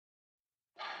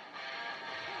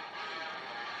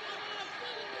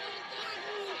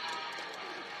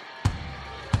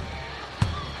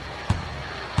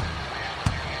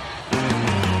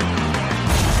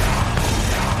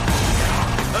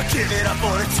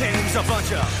team's a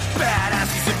bunch of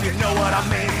badasses, if you know what I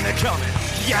mean. They're coming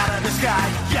out of the sky,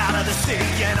 out of the sea,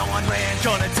 and on land,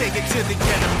 gonna take it to the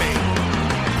enemy.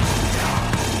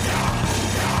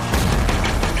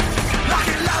 Lock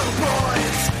it low,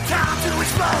 boys. Time to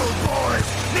explode, boys.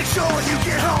 Make sure you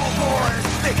get home, boys.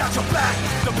 They got your back,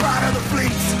 the pride of the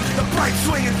fleets, the bright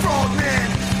swinging frogmen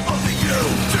of the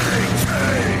UDT.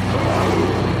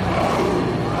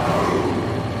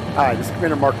 Hi, this is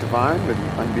Commander Mark Devine with the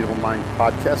Unbeatable Mind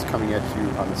podcast coming at you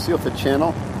on the SEALFIT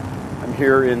channel. I'm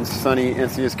here in sunny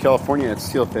Encinitas, California at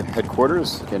SEALFIT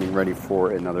headquarters, getting ready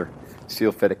for another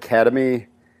SEALFIT Academy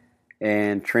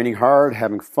and training hard,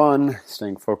 having fun,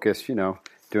 staying focused,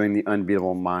 doing the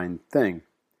Unbeatable Mind thing.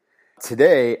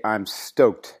 Today, I'm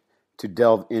stoked to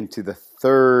delve into the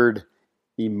third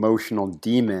emotional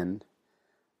demon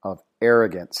of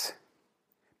arrogance.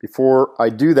 Before I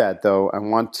do that, though, I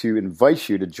want to invite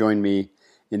you to join me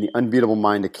in the Unbeatable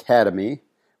Mind Academy,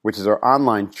 which is our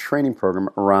online training program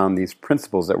around these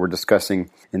principles that we're discussing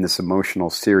in this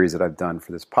emotional series that I've done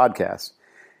for this podcast.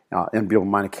 Unbeatable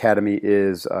Mind Academy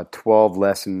is a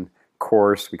 12-lesson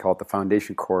course. We call it the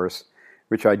Foundation Course,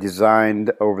 which I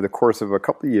designed over the course of a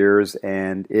couple of years,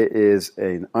 and it is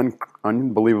an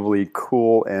unbelievably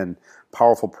cool and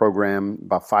powerful program.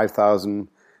 About 5,000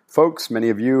 folks, many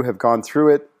of you have gone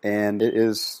through it, and it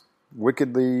is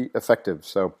wickedly effective.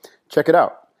 So check it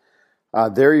out.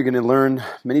 There you're going to learn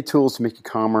many tools to make you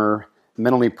calmer,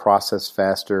 mentally process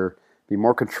faster, be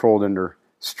more controlled under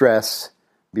stress,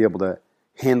 be able to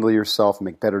handle yourself,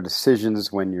 make better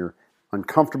decisions when you're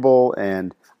uncomfortable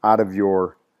and out of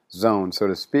your zone, so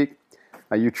to speak.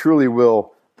 You truly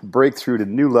will break through to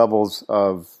new levels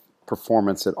of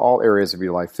performance at all areas of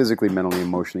your life, physically, mentally,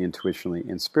 emotionally, intuitionally,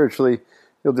 and spiritually.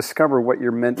 You'll discover what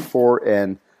you're meant for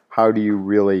and how do you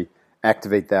really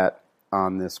activate that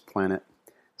on this planet.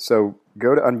 So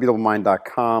go to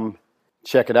unbeatablemind.com,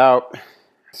 check it out,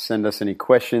 send us any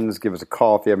questions, give us a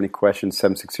call if you have any questions,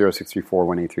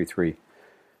 760-634-1833.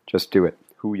 Just do it.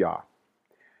 Hoo-yah.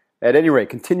 At any rate,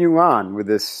 continue on with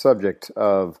this subject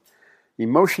of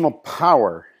emotional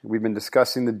power. We've been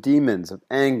discussing the demons of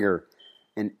anger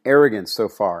and arrogance so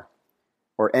far,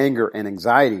 or anger and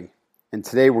anxiety. And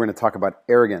today we're going to talk about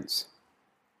arrogance,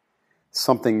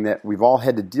 something that we've all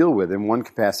had to deal with in one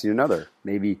capacity or another,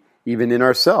 maybe even in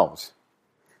ourselves.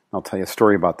 I'll tell you a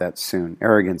story about that soon.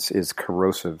 Arrogance is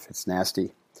corrosive. It's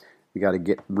nasty. We got to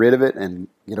get rid of it and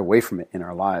get away from it in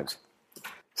our lives.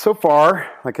 So far,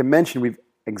 like I mentioned, we've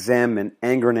examined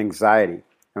anger and anxiety.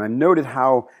 And I've noted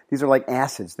how these are like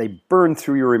acids. They burn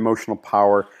through your emotional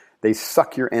power. They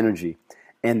suck your energy.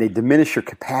 And they diminish your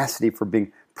capacity for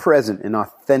being present and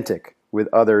authentic with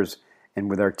others and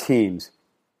with our teams.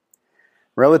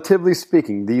 Relatively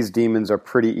speaking, these demons are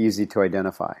pretty easy to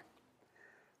identify.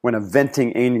 When a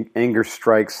venting anger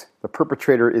strikes, the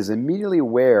perpetrator is immediately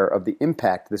aware of the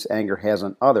impact this anger has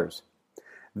on others,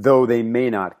 though they may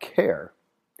not care.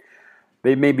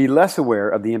 They may be less aware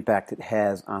of the impact it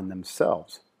has on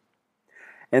themselves.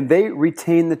 And they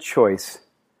retain the choice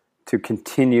to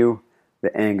continue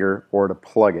the anger or to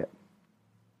plug it.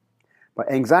 But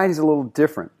anxiety is a little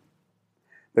different.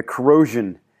 The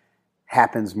corrosion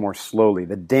happens more slowly.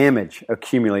 The damage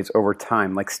accumulates over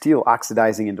time, like steel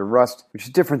oxidizing into rust, which is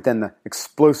different than the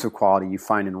explosive quality you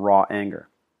find in raw anger.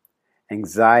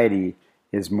 Anxiety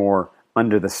is more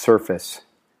under the surface.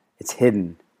 It's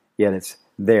hidden, yet it's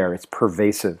there. It's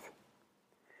pervasive.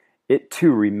 It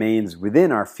too remains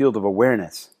within our field of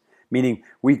awareness, meaning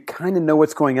we kind of know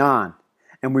what's going on,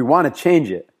 and we want to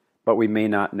change it, but we may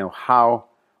not know how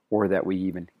or that we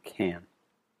even can.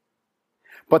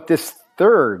 But this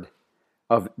third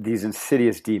of these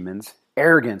insidious demons,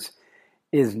 arrogance,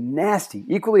 is nasty,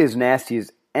 equally as nasty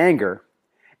as anger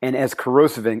and as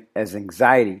corrosive as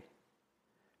anxiety,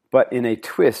 but in a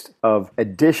twist of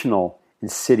additional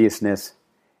insidiousness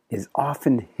is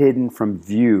often hidden from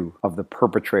view of the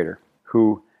perpetrator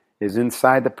who is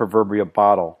inside the proverbial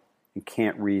bottle and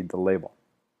can't read the label.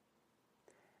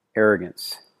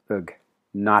 Arrogance. Ugh,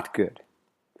 not good.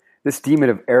 This demon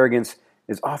of arrogance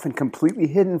is often completely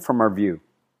hidden from our view.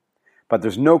 But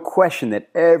there's no question that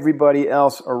everybody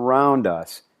else around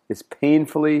us is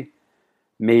painfully,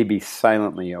 maybe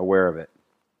silently aware of it.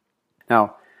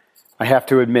 Now, I have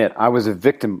to admit, I was a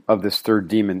victim of this third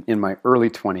demon in my early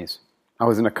 20s. I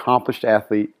was an accomplished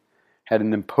athlete, had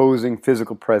an imposing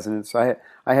physical presence. I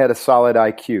had a solid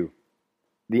IQ.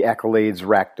 The accolades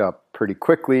racked up pretty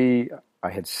quickly.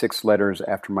 I had 6 letters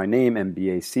after my name,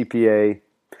 MBA, CPA.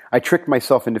 I tricked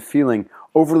myself into feeling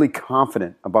overly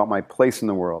confident about my place in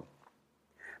the world.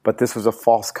 But this was a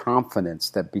false confidence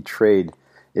that betrayed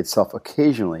itself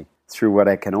occasionally through what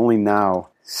I can only now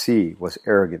C was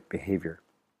arrogant behavior.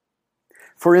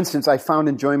 For instance, I found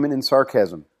enjoyment in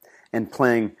sarcasm and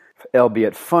playing,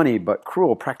 albeit funny but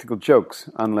cruel, practical jokes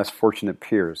on less fortunate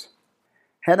peers.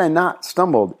 Had I not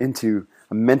stumbled into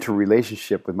a mentor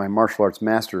relationship with my martial arts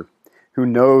master, who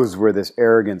knows where this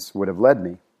arrogance would have led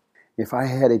me, if I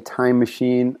had a time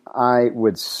machine, I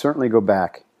would certainly go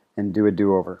back and do a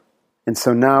do-over. And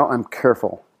so now I'm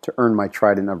careful to earn my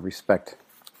trident of respect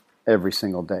every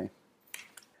single day.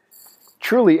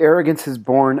 Truly, arrogance is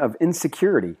born of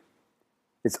insecurity.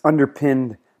 It's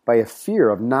underpinned by a fear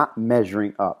of not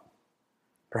measuring up.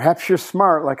 Perhaps you're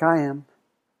smart like I am,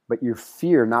 but you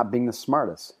fear not being the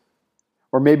smartest.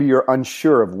 Or maybe you're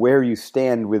unsure of where you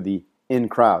stand with the in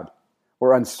crowd,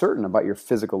 or uncertain about your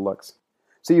physical looks.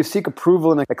 So you seek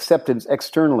approval and acceptance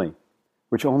externally,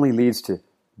 which only leads to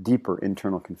deeper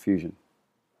internal confusion.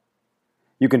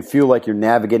 You can feel like you're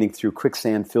navigating through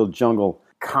quicksand-filled jungle,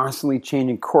 constantly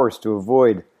changing course to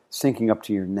avoid sinking up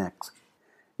to your necks.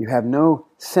 You have no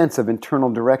sense of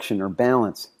internal direction or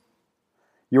balance.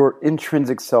 Your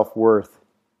intrinsic self-worth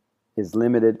is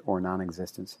limited or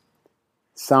non-existent.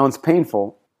 Sounds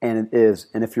painful, and it is.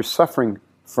 And if you're suffering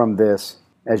from this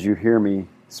as you hear me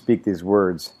speak these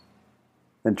words,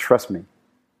 then trust me,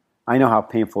 I know how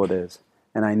painful it is,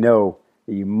 and I know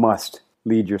that you must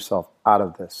lead yourself out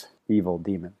of this evil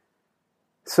demon.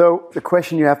 So the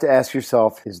question you have to ask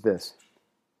yourself is this: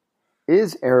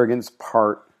 is arrogance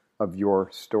part of your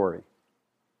story?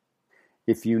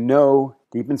 If you know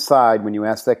deep inside when you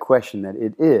ask that question that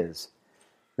it is,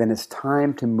 then it's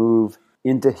time to move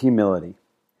into humility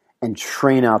and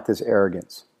train out this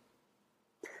arrogance.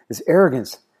 This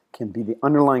arrogance can be the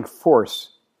underlying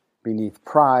force beneath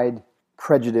pride,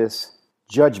 prejudice,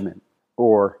 judgment,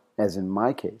 or, as in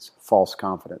my case, false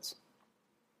confidence.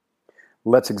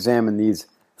 Let's examine these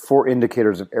 4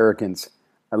 indicators of arrogance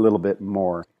a little bit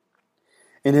more.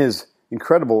 In his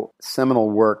incredible seminal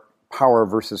work, Power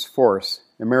versus Force,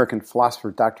 American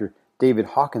philosopher Dr. David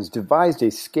Hawkins devised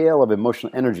a scale of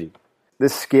emotional energy.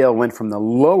 This scale went from the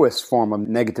lowest form of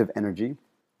negative energy,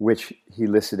 which he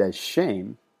listed as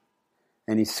shame,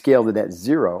 and he scaled it at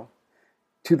 0,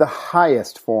 to the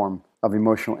highest form of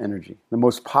emotional energy, the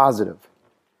most positive,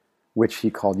 which he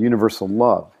called universal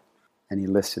love, and he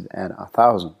listed at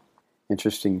 1,000.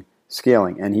 Interesting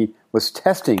scaling. And he was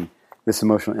testing this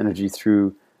emotional energy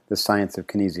through the science of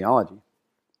kinesiology.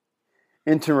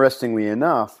 Interestingly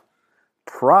enough,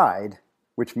 pride,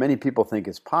 which many people think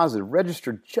is positive,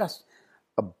 registered just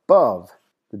above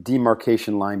the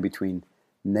demarcation line between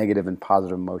negative and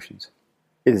positive emotions.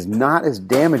 It is not as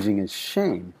damaging as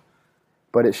shame,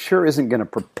 but it sure isn't going to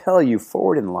propel you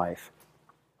forward in life.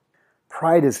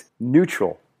 Pride is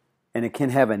neutral, and it can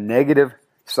have a negative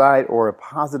side or a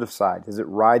positive side as it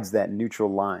rides that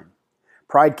neutral line.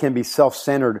 Pride can be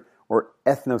self-centered or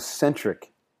ethnocentric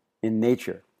in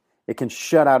nature. It can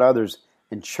shut out others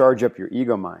and charge up your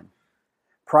ego mind.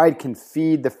 Pride can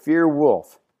feed the fear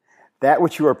wolf. That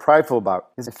which you are prideful about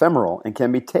is ephemeral and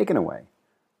can be taken away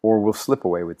or will slip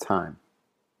away with time.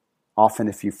 Often,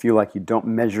 if you feel like you don't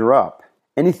measure up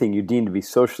anything you deem to be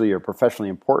socially or professionally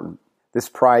important, this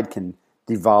pride can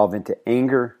devolve into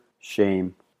anger,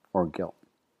 shame, or guilt.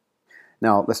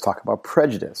 Now, let's talk about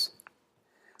prejudice.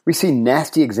 We see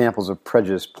nasty examples of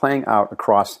prejudice playing out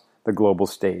across the global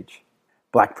stage.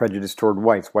 Black prejudice toward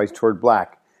whites, whites toward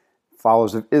black,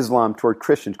 followers of Islam toward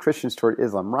Christians, Christians toward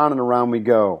Islam. Round and around we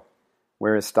go.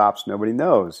 Where it stops, nobody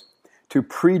knows. To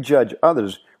prejudge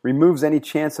others removes any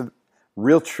chance of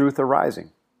real truth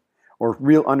arising, or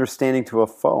real understanding to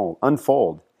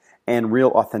unfold, and real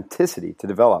authenticity to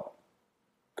develop.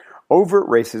 Overt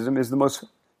racism is the most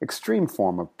extreme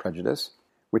form of prejudice,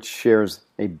 which shares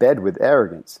a bed with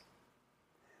arrogance.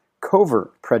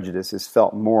 Covert prejudice is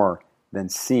felt more than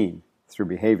seen through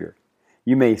behavior.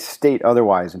 You may state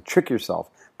otherwise and trick yourself,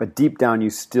 but deep down you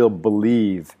still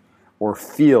believe or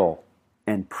feel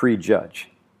and prejudge.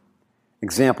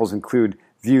 Examples include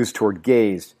views toward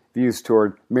gays, views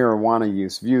toward marijuana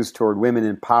use, views toward women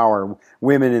in power,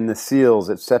 women in the SEALs,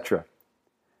 etc.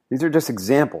 These are just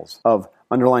examples of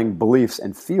underlying beliefs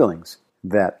and feelings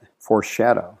that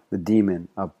foreshadow the demon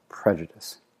of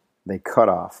prejudice. They cut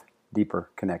off deeper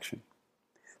connection.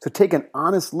 So take an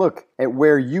honest look at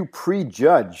where you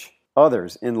prejudge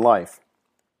others in life.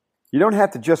 You don't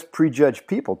have to just prejudge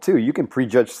people, too. You can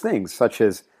prejudge things such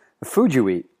as the food you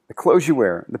eat, the clothes you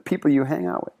wear, the people you hang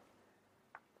out with.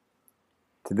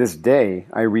 To this day,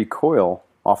 I recoil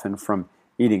often from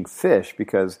eating fish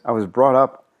because I was brought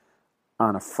up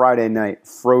on a Friday night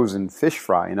frozen fish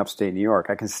fry in upstate New York.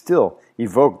 I can still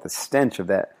evoke the stench of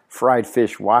that fried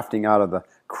fish wafting out of the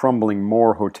crumbling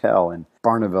Moore Hotel in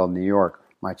Barneveld, New York,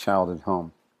 my childhood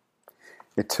home.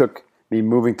 It took me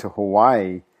moving to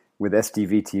Hawaii with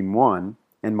SDV Team 1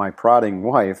 and my prodding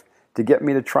wife to get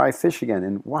me to try fish again.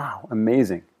 And wow,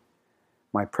 amazing.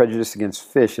 My prejudice against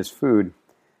fish as food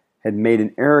had made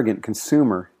an arrogant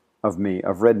consumer of me,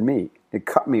 of red meat. It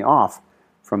cut me off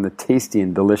from the tasty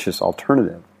and delicious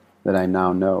alternative that I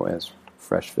now know as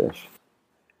fresh fish.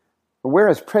 But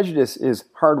whereas prejudice is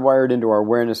hardwired into our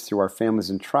awareness through our families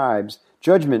and tribes,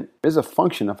 judgment is a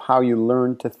function of how you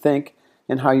learn to think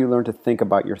and how you learn to think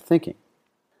about your thinking.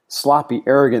 Sloppy,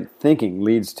 arrogant thinking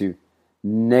leads to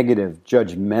negative,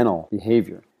 judgmental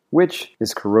behavior, which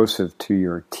is corrosive to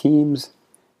your teams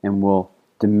and will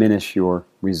diminish your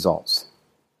results.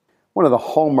 One of the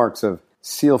hallmarks of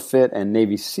SEAL Fit and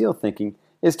Navy SEAL thinking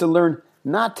is to learn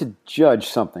not to judge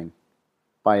something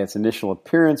by its initial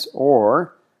appearance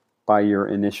or by your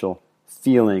initial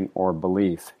feeling or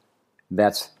belief.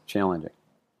 That's challenging.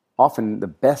 Often the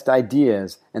best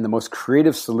ideas and the most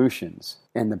creative solutions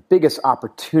and the biggest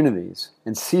opportunities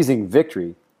and seizing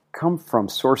victory come from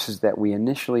sources that we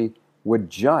initially would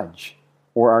judge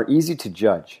or are easy to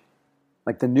judge,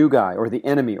 like the new guy or the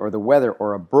enemy or the weather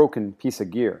or a broken piece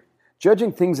of gear.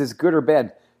 Judging things as good or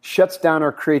bad shuts down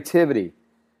our creativity,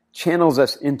 channels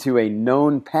us into a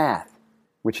known path,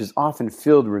 which is often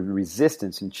filled with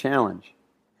resistance and challenge.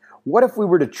 What if we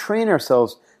were to train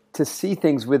ourselves to see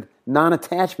things with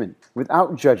non-attachment,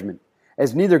 without judgment,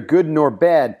 as neither good nor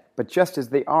bad, but just as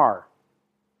they are?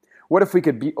 What if we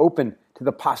could be open to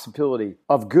the possibility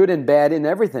of good and bad in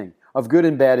everything, of good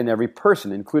and bad in every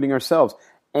person, including ourselves,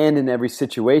 and in every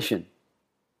situation?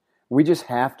 We just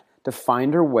have to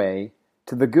find our way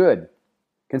to the good.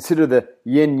 Consider the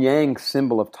yin-yang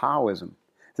symbol of Taoism.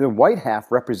 The white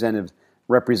half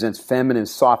represents feminine,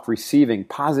 soft, receiving,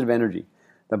 positive energy.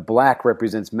 The black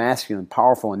represents masculine,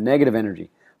 powerful, and negative energy.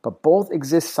 But both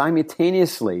exist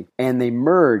simultaneously, and they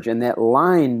merge, and that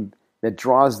line that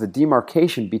draws the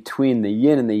demarcation between the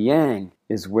yin and the yang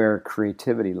is where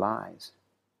creativity lies.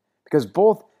 Because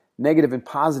both negative and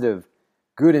positive,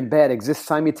 good and bad, exist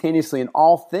simultaneously in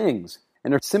all things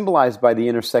and are symbolized by the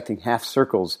intersecting half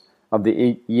circles of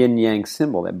the yin-yang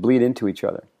symbol that bleed into each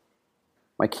other.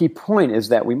 My key point is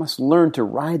that we must learn to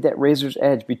ride that razor's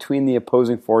edge between the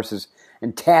opposing forces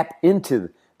and tap into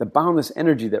the boundless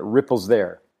energy that ripples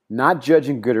there, not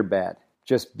judging good or bad,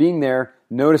 just being there,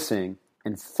 noticing,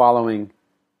 and following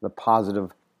the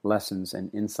positive lessons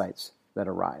and insights that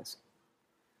arise.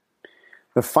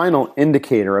 The final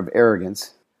indicator of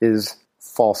arrogance is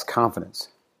false confidence,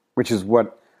 which is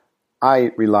what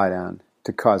I relied on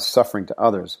to cause suffering to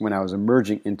others when I was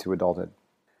emerging into adulthood.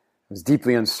 I was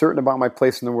deeply uncertain about my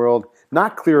place in the world,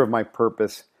 not clear of my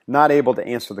purpose, not able to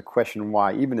answer the question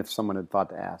why, even if someone had thought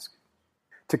to ask.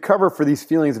 To cover for these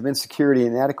feelings of insecurity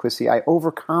and inadequacy, I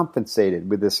overcompensated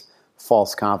with this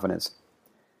false confidence,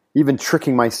 even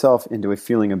tricking myself into a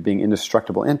feeling of being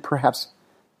indestructible and perhaps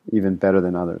even better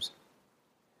than others.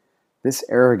 This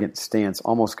arrogant stance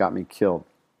almost got me killed.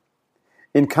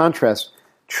 In contrast,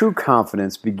 true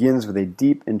confidence begins with a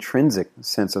deep intrinsic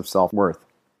sense of self-worth.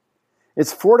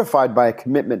 It's fortified by a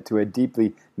commitment to a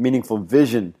deeply meaningful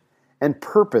vision and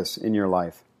purpose in your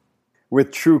life.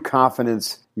 With true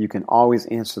confidence, you can always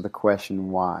answer the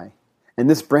question why. And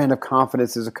this brand of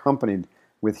confidence is accompanied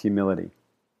with humility.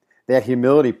 That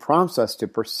humility prompts us to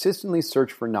persistently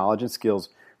search for knowledge and skills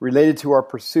related to our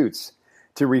pursuits,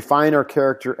 to refine our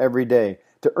character every day,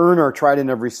 to earn our trident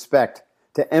of respect,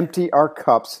 to empty our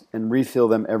cups and refill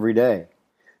them every day.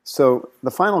 So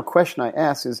the final question I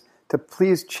ask is to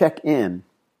please check in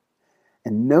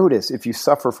and notice if you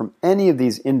suffer from any of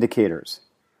these indicators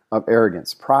of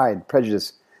arrogance, pride,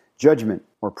 prejudice, judgment,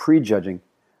 or prejudging,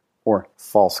 or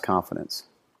false confidence.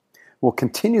 We'll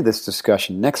continue this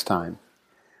discussion next time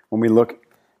when we look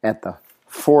at the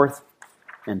fourth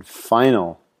and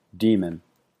final demon,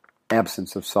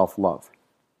 absence of self-love.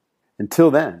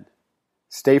 Until then,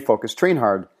 stay focused, train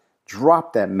hard,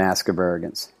 drop that mask of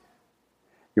arrogance.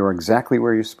 You're exactly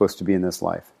where you're supposed to be in this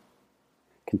life.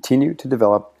 Continue to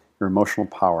develop your emotional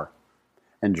power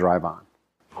and drive on.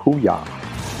 Hoo-yah.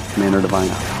 Commander Divine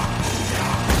out.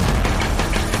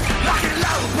 Lock and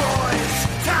load, boys.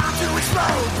 Time to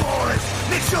explode, boys.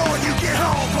 Make sure you get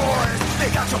home, boys. They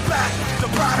got your back. The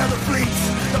pride of the fleets.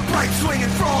 The bright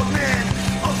swinging frogmen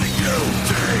of the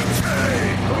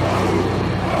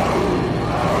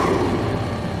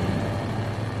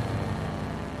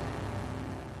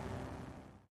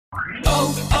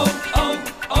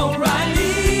O'Reilly.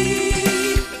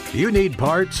 You need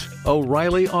parts?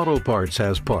 O'Reilly Auto Parts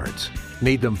has parts.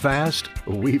 Need them fast?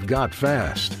 We've got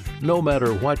fast. No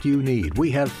matter what you need,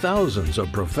 we have thousands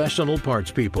of professional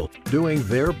parts people doing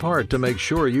their part to make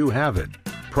sure you have it.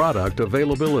 Product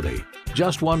availability.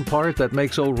 Just one part that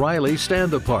makes O'Reilly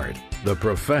stand apart. The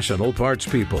professional parts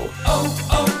people.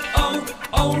 Oh,